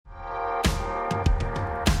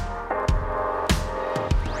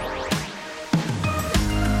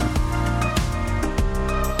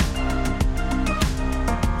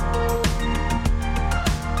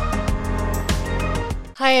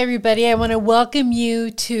everybody. I want to welcome you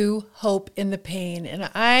to Hope in the Pain, and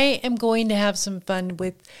I am going to have some fun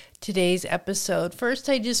with today's episode. First,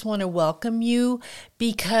 I just want to welcome you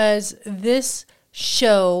because this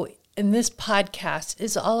show and this podcast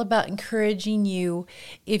is all about encouraging you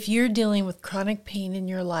if you're dealing with chronic pain in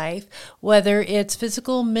your life, whether it's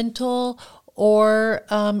physical, mental, or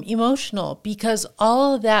emotional, because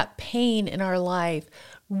all of that pain in our life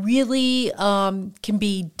really can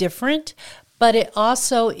be different, but it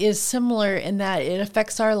also is similar in that it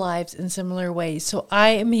affects our lives in similar ways. So I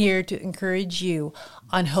am here to encourage you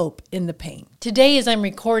on hope in the pain. Today, as I'm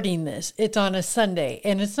recording this, it's on a Sunday,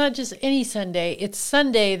 and it's not just any Sunday, it's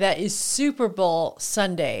Sunday that is Super Bowl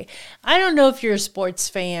Sunday. I don't know if you're a sports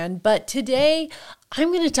fan, but today I'm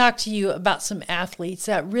going to talk to you about some athletes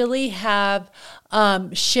that really have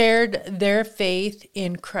shared their faith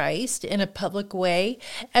in Christ in a public way.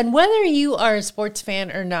 And whether you are a sports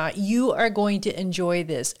fan or not, you are going to enjoy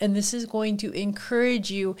this. And this is going to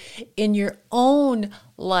encourage you in your own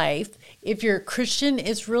life. If you're a Christian,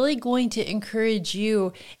 it's really going to encourage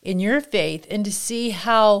you in your faith, and to see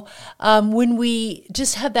how when we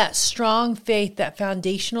just have that strong faith, that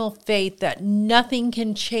foundational faith that nothing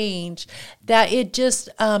can change, that it just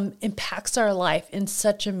impacts our life in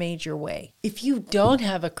such a major way. If you don't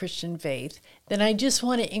have a Christian faith, then I just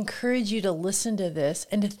want to encourage you to listen to this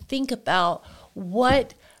and to think about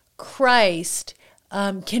what Christ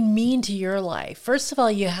can mean to your life. First of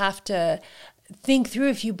all, you have to think through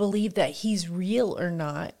if you believe that he's real or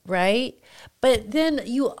not, right? But then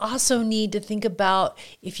you also need to think about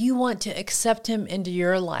if you want to accept him into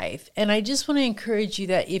your life. And I just want to encourage you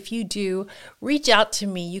that if you do, reach out to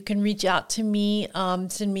me. You can reach out to me,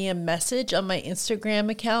 send me a message on my Instagram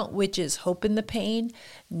account, which is Hope in the Pain,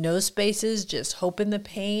 no spaces, just Hope in the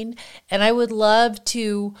Pain. And I would love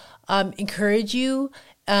to encourage you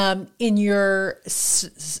in your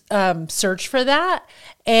search for that,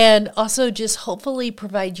 and also just hopefully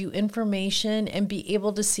provide you information and be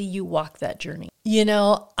able to see you walk that journey. You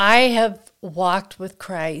know, I have walked with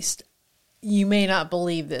Christ. You may not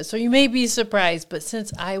believe this, or you may be surprised, but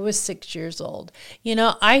since I was 6 years old, you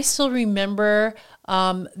know, I still remember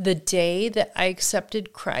the day that I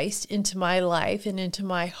accepted Christ into my life and into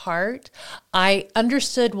my heart. I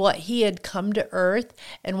understood what he had come to earth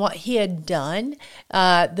and what he had done,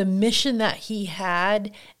 the mission that he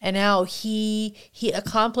had, and how he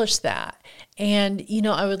accomplished that. And, you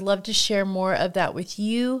know, I would love to share more of that with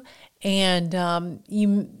you. And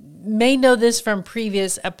you may know this from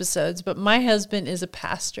previous episodes, but my husband is a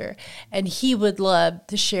pastor, and he would love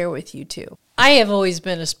to share with you too. I have always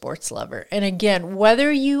been a sports lover. And again,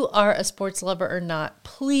 whether you are a sports lover or not,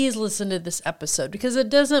 please listen to this episode, because it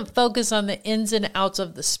doesn't focus on the ins and outs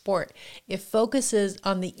of the sport. It focuses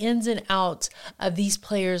on the ins and outs of these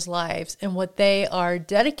players' lives and what they are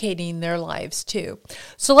dedicating their lives to.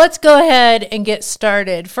 So let's go ahead and get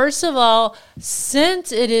started. First of all,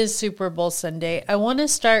 since it is Super Bowl Sunday, I want to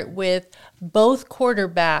start with both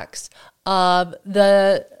quarterbacks of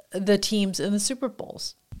the teams in the Super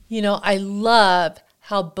Bowls. You know, I love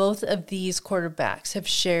how both of these quarterbacks have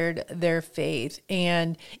shared their faith,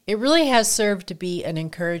 and it really has served to be an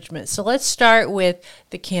encouragement. So let's start with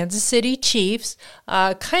the Kansas City Chiefs,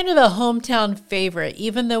 kind of a hometown favorite,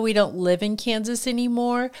 even though we don't live in Kansas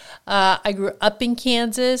anymore. I grew up in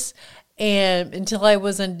Kansas and until I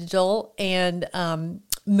was an adult, and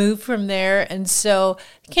moved from there. And so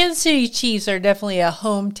the Kansas City Chiefs are definitely a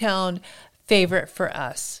hometown favorite for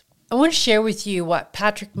us. I want to share with you what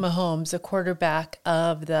Patrick Mahomes, the quarterback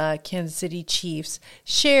of the Kansas City Chiefs,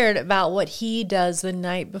 shared about what he does the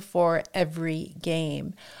night before every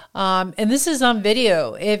game. And this is on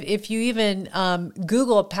video. If you even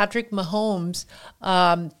Google Patrick Mahomes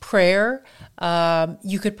prayer,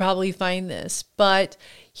 you could probably find this. But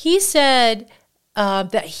he said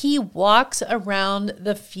that he walks around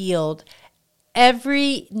the field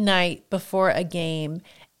every night before a game,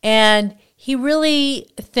 and he really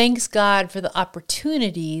thanks God for the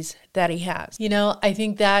opportunities that he has. You know, I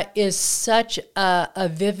think that is such a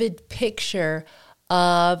vivid picture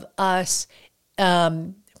of us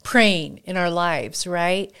praying in our lives,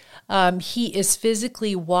 right? He is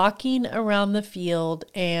physically walking around the field,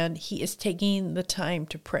 and he is taking the time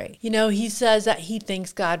to pray. You know, he says that he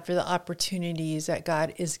thanks God for the opportunities that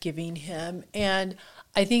God is giving him. And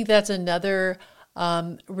I think that's another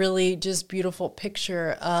really just beautiful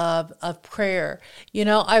picture of prayer. You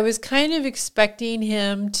know, I was kind of expecting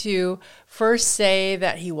him to first say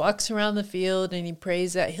that he walks around the field and he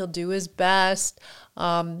prays that he'll do his best.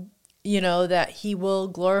 that he will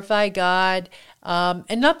glorify God.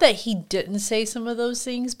 And not that he didn't say some of those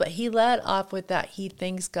things, but he led off with that. He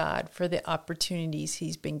thanks God for the opportunities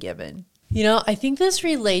he's been given. I think this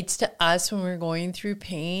relates to us when we're going through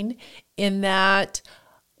pain in that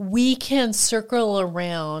we can circle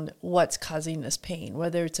around what's causing us pain,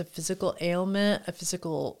 whether it's a physical ailment, a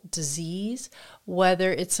physical disease,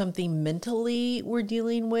 whether it's something mentally we're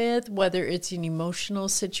dealing with, whether it's an emotional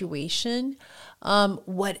situation,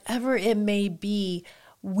 whatever it may be,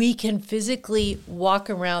 we can physically walk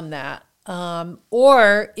around that.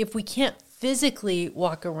 Or if we can't physically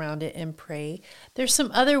walk around it and pray, there's some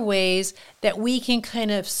other ways that we can kind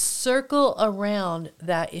of circle around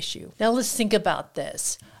that issue. Now let's think about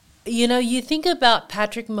this. You think about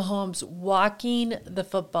Patrick Mahomes walking the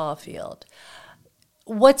football field.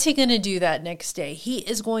 What's he going to do that next day? He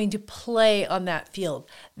is going to play on that field.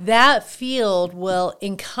 That field will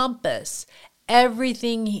encompass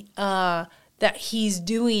everything that he's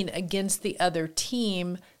doing against the other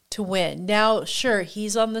team to win. Now, sure,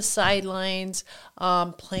 he's on the sidelines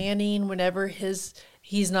planning whenever he's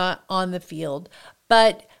not on the field.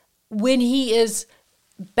 But when he is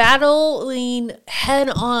battling head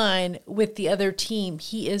on with the other team,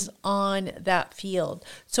 he is on that field.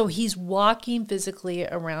 So he's walking physically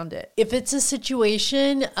around it. If it's a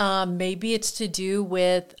situation, maybe it's to do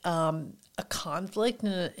with a conflict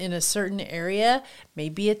in a certain area.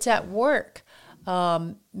 Maybe it's at work.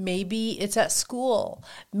 Maybe it's at school.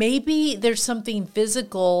 Maybe there's something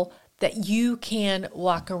physical that you can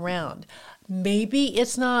walk around. Maybe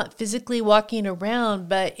it's not physically walking around,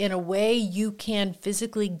 but in a way you can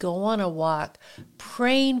physically go on a walk,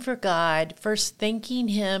 praying for God, first thanking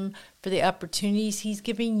him for the opportunities he's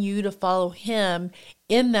giving you to follow him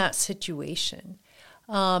in that situation.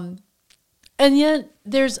 And yet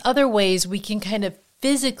there's other ways we can kind of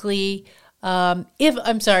physically,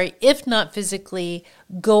 if not physically,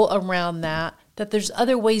 go around that there's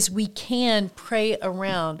other ways we can pray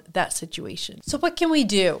around that situation. So what can we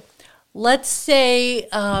do? Let's say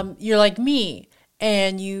you're like me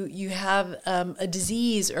and you have a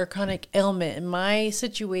disease or chronic ailment. In my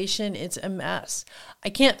situation, it's MS. I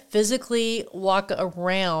can't physically walk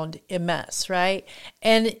around MS, right?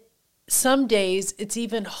 And some days it's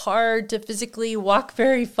even hard to physically walk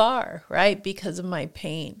very far, right? Because of my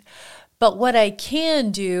pain. But what I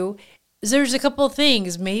can do is there's a couple of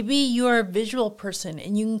things. Maybe you're a visual person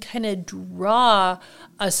and you can kind of draw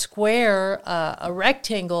a square, a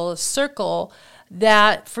rectangle, a circle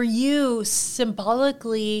that for you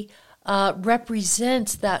symbolically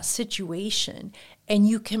represents that situation. And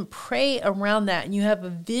you can pray around that and you have a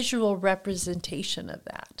visual representation of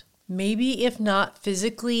that. Maybe if not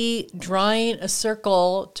physically drawing a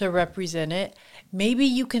circle to represent it, maybe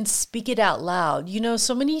you can speak it out loud.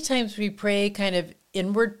 So many times we pray kind of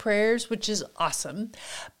inward prayers, which is awesome,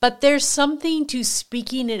 but there's something to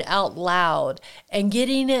speaking it out loud and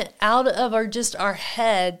getting it out of our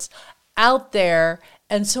heads out there.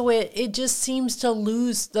 And so it just seems to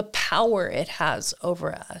lose the power it has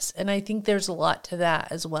over us. And I think there's a lot to that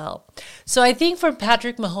as well. So I think from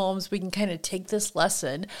Patrick Mahomes, we can kind of take this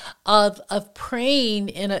lesson of praying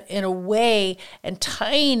in a way and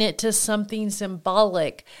tying it to something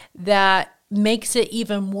symbolic that makes it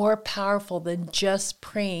even more powerful than just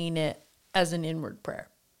praying it as an inward prayer.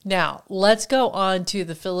 Now, let's go on to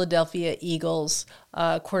the Philadelphia Eagles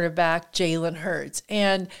quarterback, Jalen Hurts.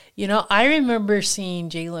 And, I remember seeing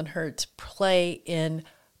Jalen Hurts play in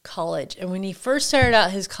college. And when he first started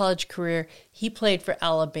out his college career, he played for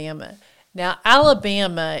Alabama. Now,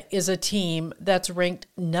 Alabama is a team that's ranked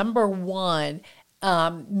number one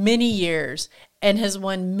many years and has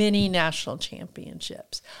won many national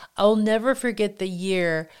championships. I'll never forget the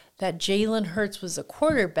year that Jalen Hurts was a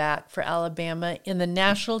quarterback for Alabama in the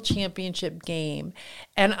national championship game.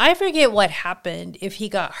 And I forget what happened, if he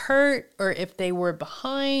got hurt or if they were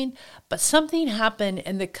behind, but something happened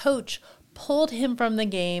and the coach pulled him from the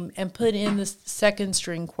game and put in the second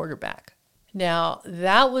string quarterback. Now,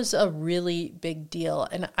 that was a really big deal.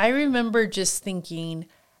 And I remember just thinking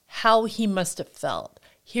how he must have felt.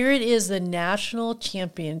 Here it is, the national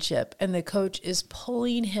championship, and the coach is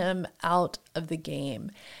pulling him out of the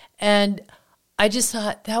game. And I just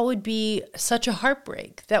thought that would be such a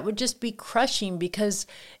heartbreak. That would just be crushing because,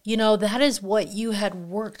 that is what you had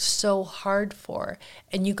worked so hard for.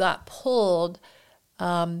 And you got pulled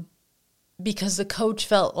because the coach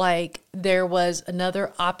felt like there was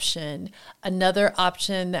another option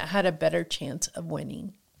that had a better chance of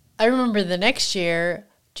winning. I remember the next year,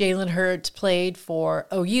 Jalen Hurts played for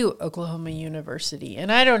OU, Oklahoma University.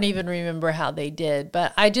 And I don't even remember how they did,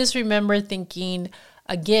 but I just remember thinking,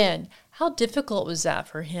 again, how difficult was that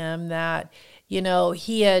for him that,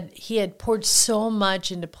 he had poured so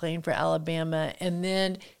much into playing for Alabama, and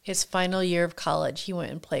then his final year of college, he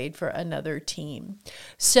went and played for another team.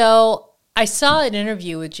 So I saw an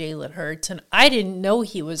interview with Jalen Hurts, and I didn't know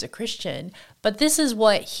he was a Christian, but this is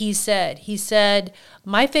what he said. He said,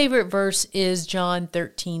 my favorite verse is John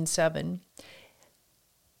 13:7.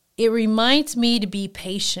 It reminds me to be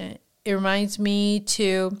patient. It reminds me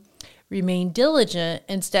to remain diligent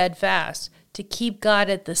and steadfast, to keep God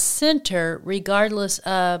at the center regardless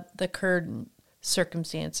of the current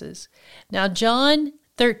circumstances. Now, John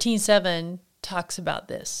 13:7 talks about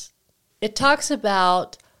this. It talks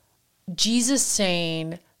about Jesus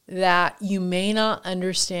saying that you may not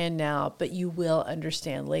understand now, but you will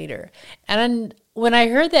understand later. And when I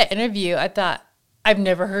heard that interview, I thought, I've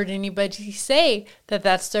never heard anybody say that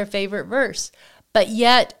that's their favorite verse. But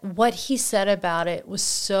yet what he said about it was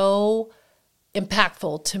so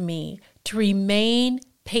impactful to me, to remain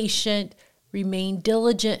patient, remain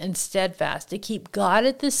diligent and steadfast, to keep God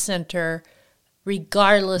at the center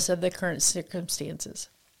regardless of the current circumstances.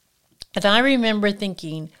 And I remember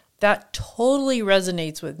thinking, that totally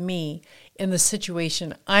resonates with me in the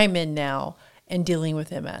situation I'm in now and dealing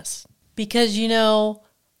with MS. Because,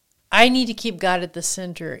 I need to keep God at the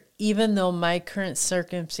center, even though my current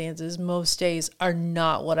circumstances most days are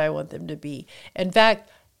not what I want them to be. In fact,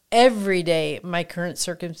 every day my current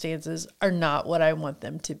circumstances are not what I want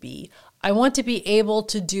them to be. I want to be able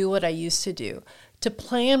to do what I used to do, to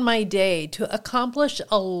plan my day, to accomplish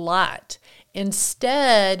a lot.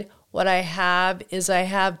 Instead, what I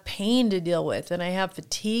have pain to deal with, and I have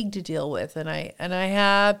fatigue to deal with, and I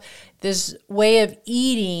have this way of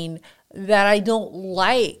eating that I don't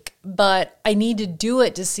like, but I need to do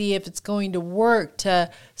it to see if it's going to work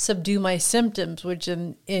to subdue my symptoms, which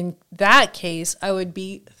in that case, I would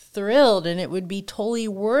be thrilled and it would be totally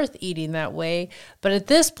worth eating that way. But at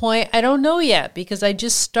this point, I don't know yet because I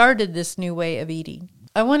just started this new way of eating.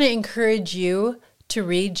 I want to encourage you to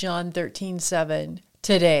read John 13:7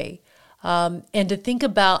 today. And to think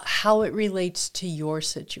about how it relates to your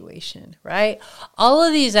situation, right? All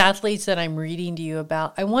of these athletes that I'm reading to you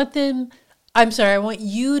about, I want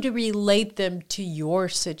you to relate them to your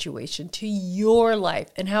situation, to your life,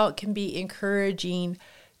 and how it can be encouraging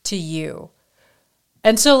to you.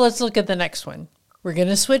 And so let's look at the next one. We're going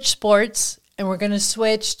to switch sports, and we're going to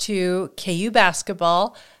switch to KU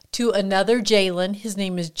basketball, to another Jalen. His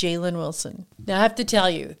name is Jalen Wilson. Now, I have to tell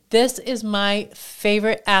you, this is my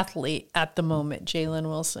favorite athlete at the moment, Jalen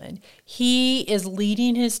Wilson. He is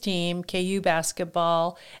leading his team, KU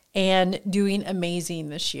basketball, and doing amazing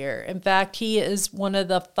this year. In fact, he is one of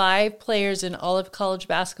the 5 players in all of college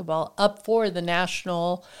basketball up for the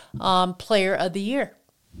National Player of the Year.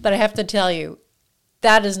 But I have to tell you,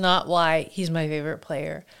 that is not why he's my favorite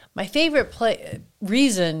player. My favorite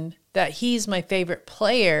reason that he's my favorite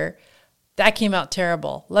player, that came out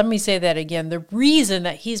terrible. Let me say that again. The reason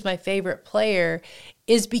that he's my favorite player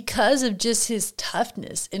is because of just his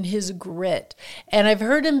toughness and his grit. And I've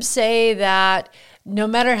heard him say that no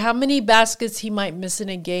matter how many baskets he might miss in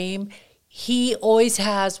a game, he always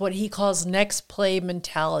has what he calls next play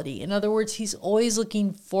mentality. In other words, he's always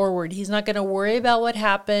looking forward. He's not going to worry about what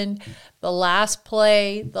happened, the last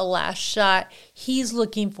play, the last shot. He's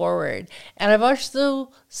looking forward. And I've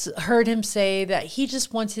also heard him say that he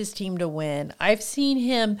just wants his team to win. I've seen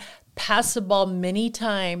him pass the ball many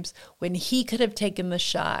times when he could have taken the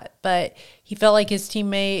shot, but he felt like his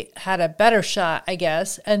teammate had a better shot, I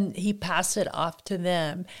guess, and he passed it off to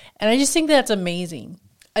them. And I just think that's amazing.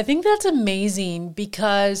 I think that's amazing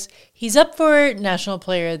because he's up for National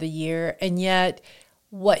Player of the Year, and yet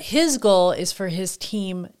what his goal is for his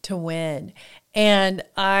team to win. And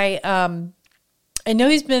I know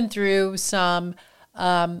he's been through some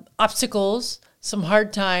obstacles, some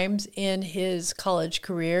hard times in his college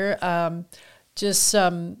career, just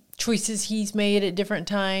some choices he's made at different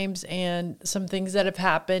times and some things that have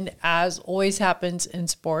happened, as always happens in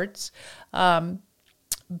sports.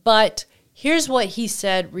 But here's what he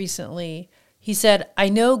said recently. He said, I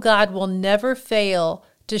know God will never fail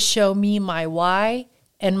to show me my why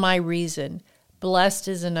and my reason. Blessed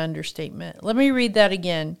is an understatement. Let me read that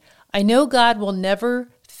again. I know God will never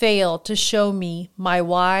fail to show me my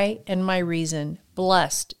why and my reason.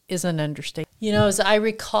 Blessed is an understatement. As I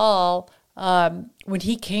recall, when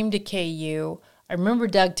he came to KU, I remember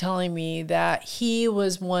Doug telling me that he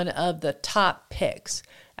was one of the top picks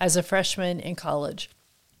as a freshman in college.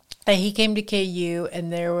 And he came to KU,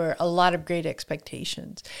 and there were a lot of great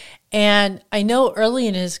expectations. And I know early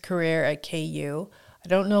in his career at KU, I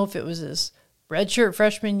don't know if it was his redshirt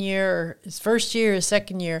freshman year or his first year or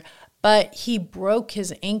second year, but he broke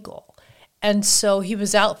his ankle. And so he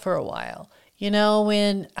was out for a while.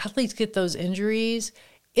 When athletes get those injuries,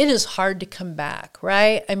 it is hard to come back,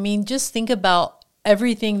 right? I mean, just think about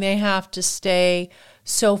everything they have to stay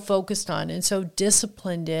so focused on and so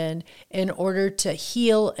disciplined in order to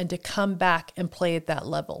heal and to come back and play at that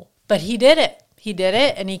level. But he did it. He did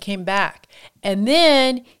it, and he came back. And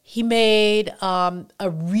then he made a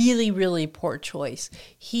really, really poor choice.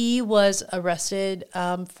 He was arrested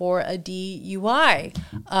for a DUI.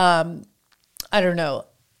 I don't know,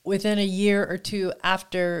 within a year or two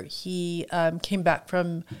after he came back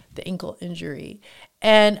from the ankle injury.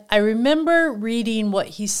 And I remember reading what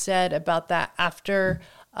he said about that after,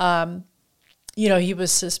 he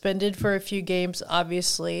was suspended for a few games,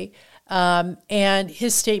 obviously. And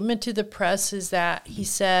his statement to the press is that he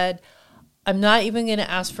said, "I'm not even going to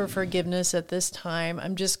ask for forgiveness at this time.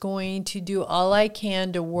 I'm just going to do all I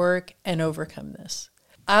can to work and overcome this."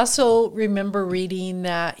 I also remember reading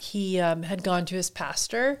that he had gone to his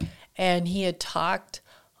pastor and he had talked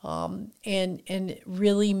and it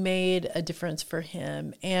really made a difference for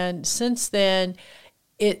him. And since then,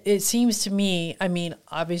 it seems to me, I mean,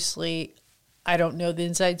 obviously, I don't know the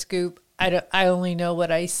inside scoop. I only know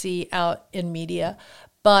what I see out in media,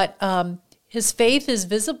 but his faith is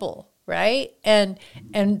visible, right? And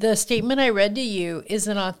the statement I read to you is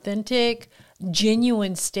an authentic,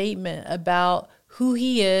 genuine statement about who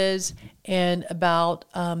he is and about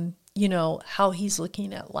how he's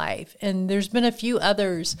looking at life. And there's been a few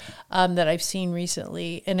others that I've seen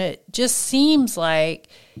recently, and it just seems like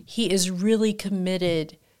he is really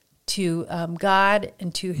committed to God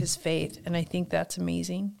and to his faith, and I think that's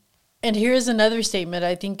amazing. And here's another statement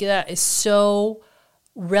I think that is so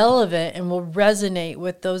relevant and will resonate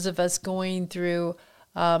with those of us going through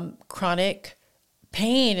chronic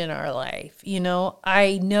pain in our life.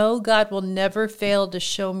 I know God will never fail to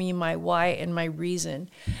show me my why and my reason.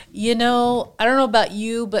 I don't know about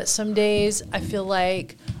you, but some days I feel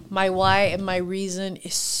like my why and my reason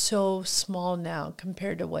is so small now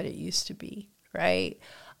compared to what it used to be, right?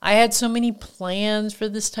 I had so many plans for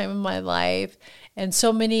this time of my life, and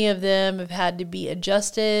so many of them have had to be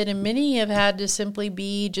adjusted, and many have had to simply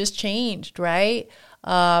be just changed, right?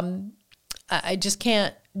 I just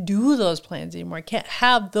can't do those plans anymore. I can't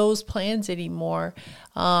have those plans anymore.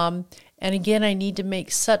 And again, I need to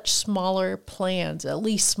make such smaller plans, at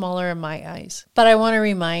least smaller in my eyes. But I want to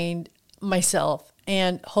remind myself,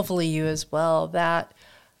 and hopefully you as well, that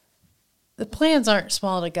the plans aren't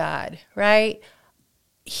small to God, right?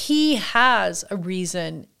 He has a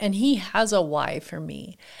reason and he has a why for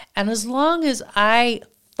me. And as long as I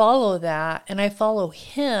follow that and I follow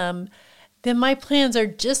him, then my plans are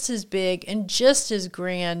just as big and just as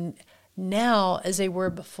grand now as they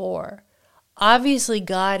were before. Obviously,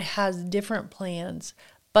 God has different plans,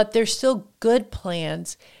 but they're still good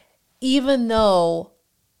plans, even though,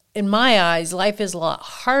 in my eyes, life is a lot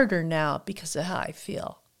harder now because of how I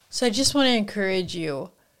feel. So I just want to encourage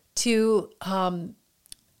you to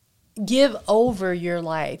give over your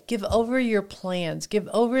life, give over your plans, give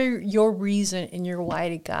over your reason and your why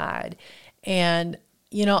to God. And,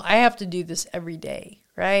 I have to do this every day,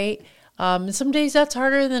 right? And some days that's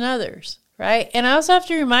harder than others, right? And I also have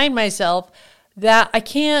to remind myself that I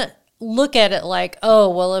can't look at it like, oh,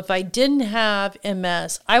 well, if I didn't have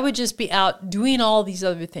MS, I would just be out doing all these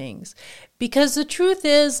other things. Because the truth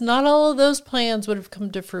is, not all of those plans would have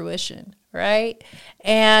come to fruition, right?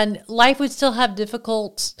 And life would still have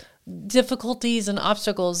difficulties and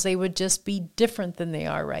obstacles. They would just be different than they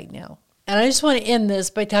are right now. And I just want to end this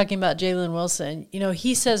by talking about Jalen Wilson.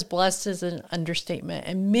 He says blessed is an understatement.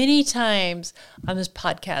 And many times on this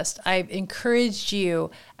podcast, I've encouraged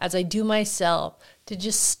you, as I do myself, to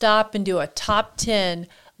just stop and do a top 10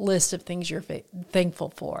 list of things you're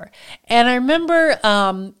thankful for. And I remember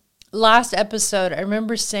last episode, I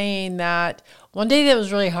remember saying that one day that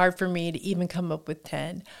was really hard for me to even come up with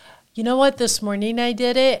 10. You know what? This morning I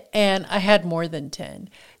did it and I had more than 10.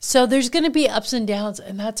 So there's going to be ups and downs,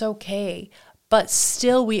 and that's okay. But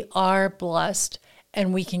still, we are blessed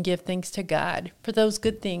and we can give thanks to God for those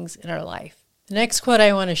good things in our life. The next quote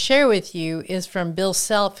I want to share with you is from Bill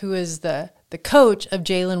Self, who is the coach of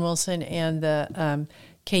Jalen Wilson and the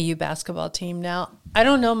KU basketball team. Now, I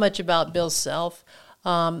don't know much about Bill Self.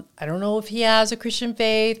 I don't know if he has a Christian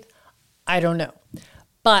faith. I don't know.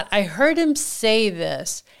 But I heard him say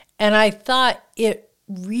this, and I thought it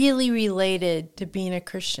really related to being a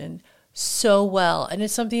Christian so well. And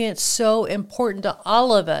it's something that's so important to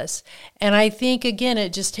all of us. And I think, again,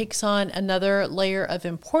 it just takes on another layer of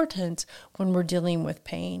importance when we're dealing with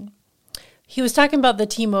pain. He was talking about the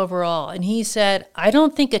team overall, and he said, I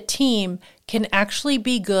don't think a team can actually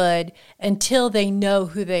be good until they know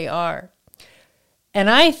who they are. And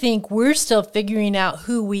I think we're still figuring out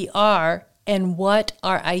who we are and what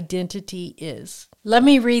our identity is. Let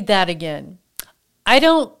me read that again. I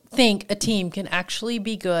don't think a team can actually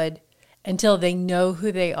be good until they know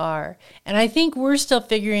who they are. And I think we're still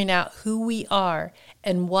figuring out who we are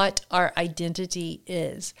and what our identity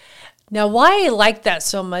is. Now, why I like that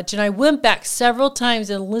so much, and I went back several times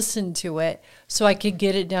and listened to it so I could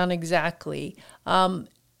get it down exactly. And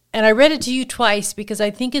I read it to you twice because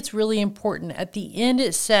I think it's really important. At the end,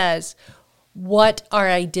 it says what our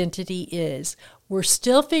identity is. We're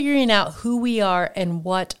still figuring out who we are and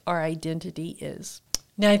what our identity is.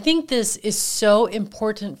 Now, I think this is so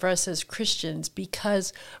important for us as Christians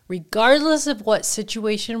because regardless of what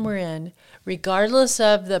situation we're in, regardless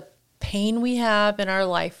of the pain we have in our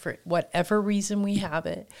life for whatever reason we have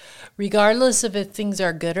it, regardless of if things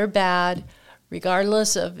are good or bad,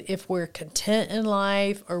 regardless of if we're content in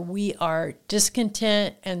life or we are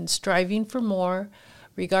discontent and striving for more,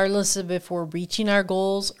 regardless of if we're reaching our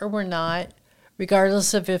goals or we're not,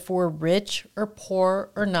 regardless of if we're rich or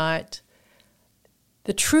poor or not,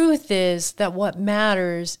 the truth is that what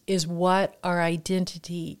matters is what our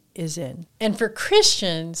identity is in. And for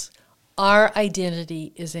Christians, our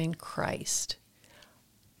identity is in Christ.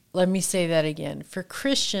 Let me say that again. For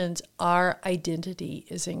Christians, our identity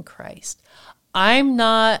is in Christ. I'm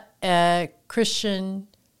not a Christian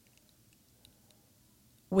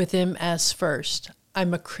with MS first.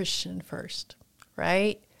 I'm a Christian first,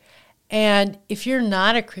 right? And if you're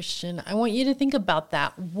not a Christian, I want you to think about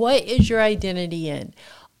that. What is your identity in?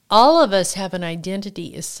 All of us have an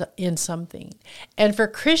identity in something. And for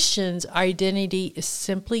Christians, our identity is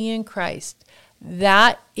simply in Christ.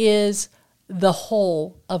 That is the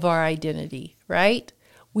whole of our identity, right?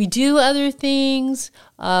 We do other things,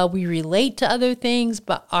 we relate to other things,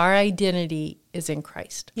 but our identity is in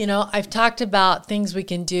Christ. You know, I've talked about things we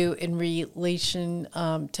can do in relation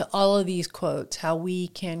to all of these quotes, how we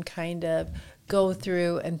can kind of go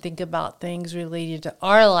through and think about things related to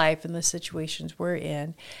our life and the situations we're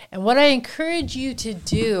in. And what I encourage you to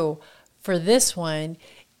do for this one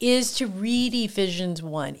is to read Ephesians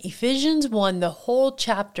 1. Ephesians 1, the whole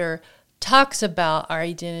chapter talks about our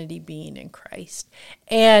identity being in Christ.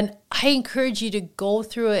 And I encourage you to go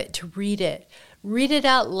through it, to read it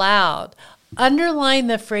out loud. Underline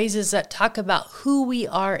the phrases that talk about who we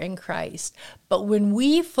are in Christ. But when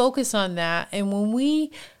we focus on that and when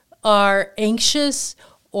we are anxious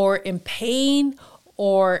or in pain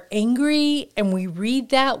or angry and we read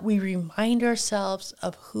that, we remind ourselves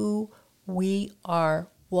of who we are,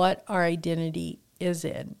 what our identity is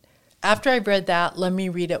in. After I've read that, let me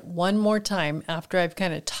read it one more time after I've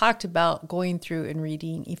kind of talked about going through and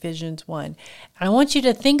reading Ephesians 1. And I want you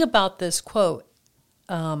to think about this quote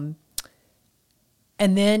and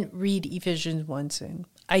then read Ephesians 1 soon.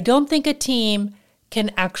 I don't think a team can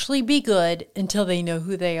actually be good until they know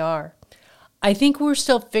who they are. I think we're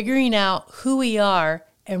still figuring out who we are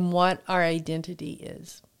and what our identity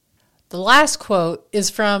is. The last quote is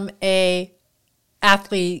from a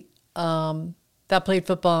athlete that played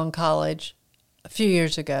football in college a few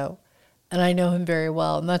years ago, and I know him very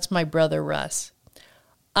well, and that's my brother Russ.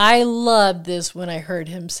 I loved this when I heard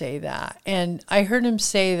him say that, and I heard him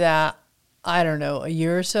say that, I don't know, a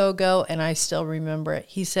year or so ago, and I still remember it.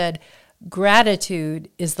 He said, gratitude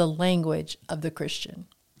is the language of the Christian.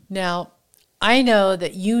 Now, I know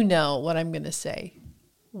that you know what I'm going to say,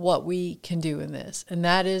 what we can do in this, and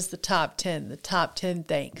that is the top 10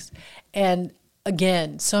 thanks. And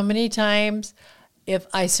again, so many times, if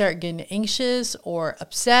I start getting anxious or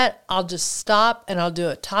upset, I'll just stop and I'll do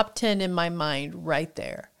a top 10 in my mind right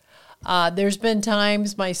there. There's been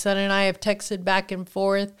times my son and I have texted back and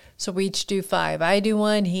forth, so we each do 5. I do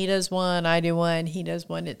one, he does one, I do one, he does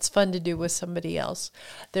one. It's fun to do with somebody else.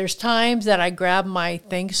 There's times that I grab my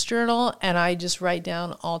thanks journal and I just write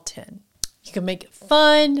down all 10. You can make it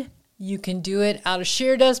fun. You can do it out of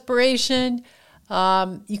sheer desperation.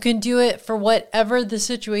 You can do it for whatever the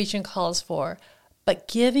situation calls for. But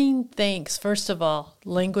giving thanks, first of all,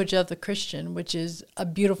 language of the Christian, which is a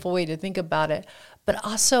beautiful way to think about it. But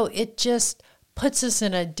also it just puts us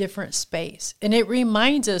in a different space. And it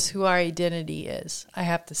reminds us who our identity is, I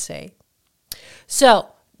have to say. So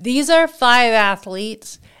these are 5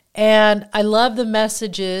 athletes, and I love the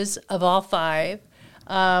messages of all 5.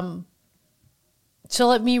 So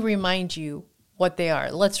let me remind you what they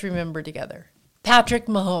are. Let's remember together. Patrick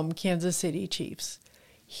Mahomes, Kansas City Chiefs.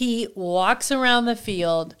 He walks around the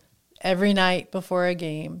field every night before a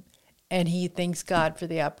game, and he thanks God for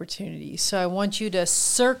the opportunity. So I want you to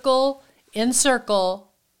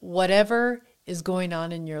encircle whatever is going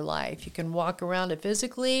on in your life. You can walk around it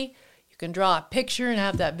physically. You can draw a picture and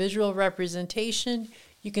have that visual representation.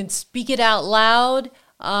 You can speak it out loud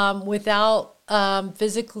without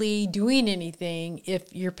physically doing anything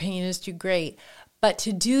if your pain is too great. But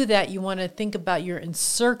to do that, you want to think about you're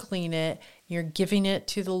encircling it, you're giving it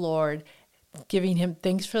to the Lord, giving him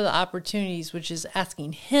thanks for the opportunities, which is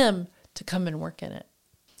asking him to come and work in it.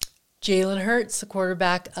 Jalen Hurts, the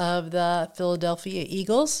quarterback of the Philadelphia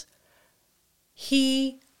Eagles,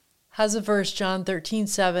 he has a verse, John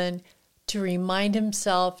 13:7, to remind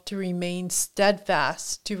himself to remain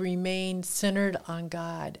steadfast, to remain centered on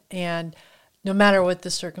God, and no matter what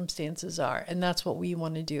the circumstances are. And that's what we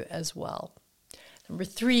want to do as well. Number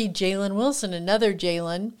 3, Jalen Wilson, another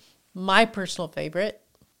Jalen, my personal favorite.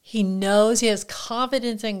 He knows, he has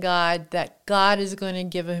confidence in God that God is going to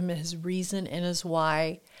give him his reason and his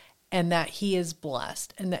why, and that he is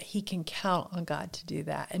blessed and that he can count on God to do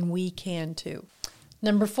that. And we can too.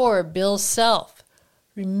 Number 4, Bill Self.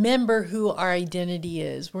 Remember who our identity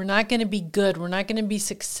is. We're not going to be good. We're not going to be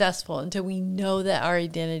successful until we know that our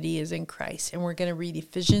identity is in Christ. And we're going to read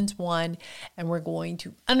Ephesians 1 and we're going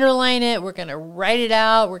to underline it. We're going to write it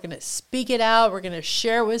out. We're going to speak it out. We're going to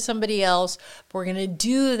share it with somebody else. But we're going to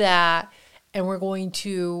do that and we're going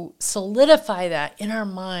to solidify that in our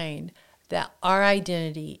mind that our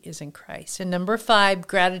identity is in Christ. And number 5,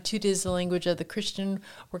 gratitude is the language of the Christian.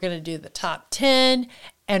 We're going to do the top 10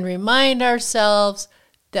 and remind ourselves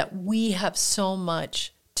that we have so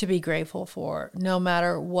much to be grateful for, no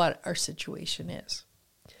matter what our situation is.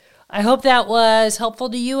 I hope that was helpful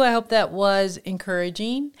to you. I hope that was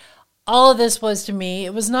encouraging. All of this was to me.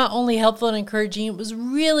 It was not only helpful and encouraging, it was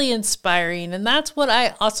really inspiring. And that's what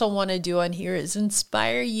I also want to do on here is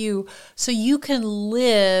inspire you so you can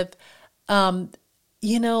live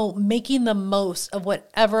making the most of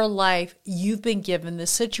whatever life you've been given, the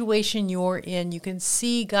situation you're in. You can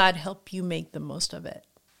see God help you make the most of it.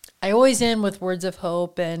 I always end with words of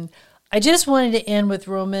hope, and I just wanted to end with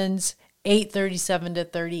Romans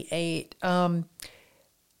 8:37-38.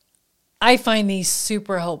 I find these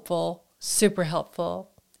super helpful.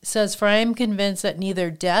 It says, "For I am convinced that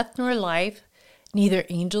neither death nor life, neither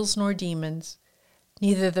angels nor demons,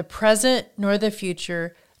 neither the present nor the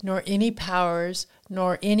future, nor any powers,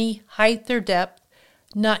 nor any height or depth,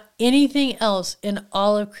 not anything else in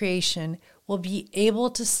all of creation will be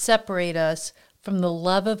able to separate us from the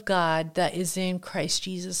love of God that is in Christ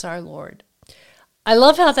Jesus our Lord." I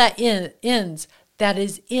love how that ends. That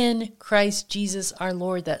is in Christ Jesus our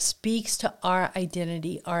Lord. That speaks to our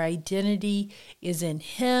identity. Our identity is in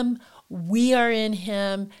him. We are in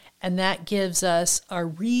him. And that gives us our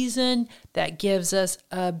reason. That gives us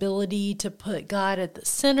ability to put God at the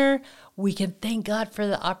center. We can thank God for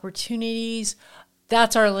the opportunities.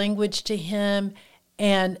 That's our language to him.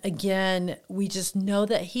 And again, we just know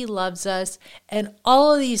that he loves us. And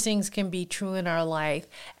all of these things can be true in our life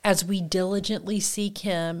as we diligently seek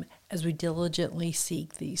him, as we diligently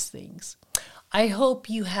seek these things. I hope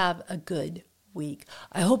you have a good week.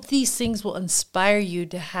 I hope these things will inspire you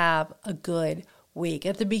to have a good week.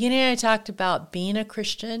 At the beginning, I talked about being a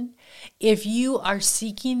Christian. If you are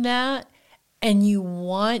seeking that and you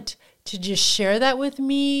want to just share that with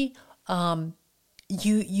me,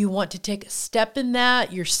 you want to take a step in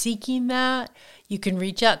that, you're seeking that, you can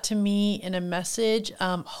reach out to me in a message,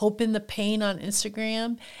 Hope in the Pain on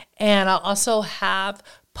Instagram. And I'll also have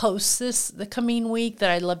posts the coming week that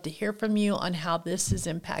I'd love to hear from you on how this is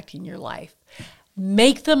impacting your life.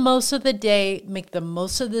 Make the most of the day. Make the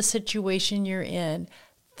most of the situation you're in.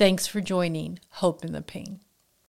 Thanks for joining Hope in the Pain.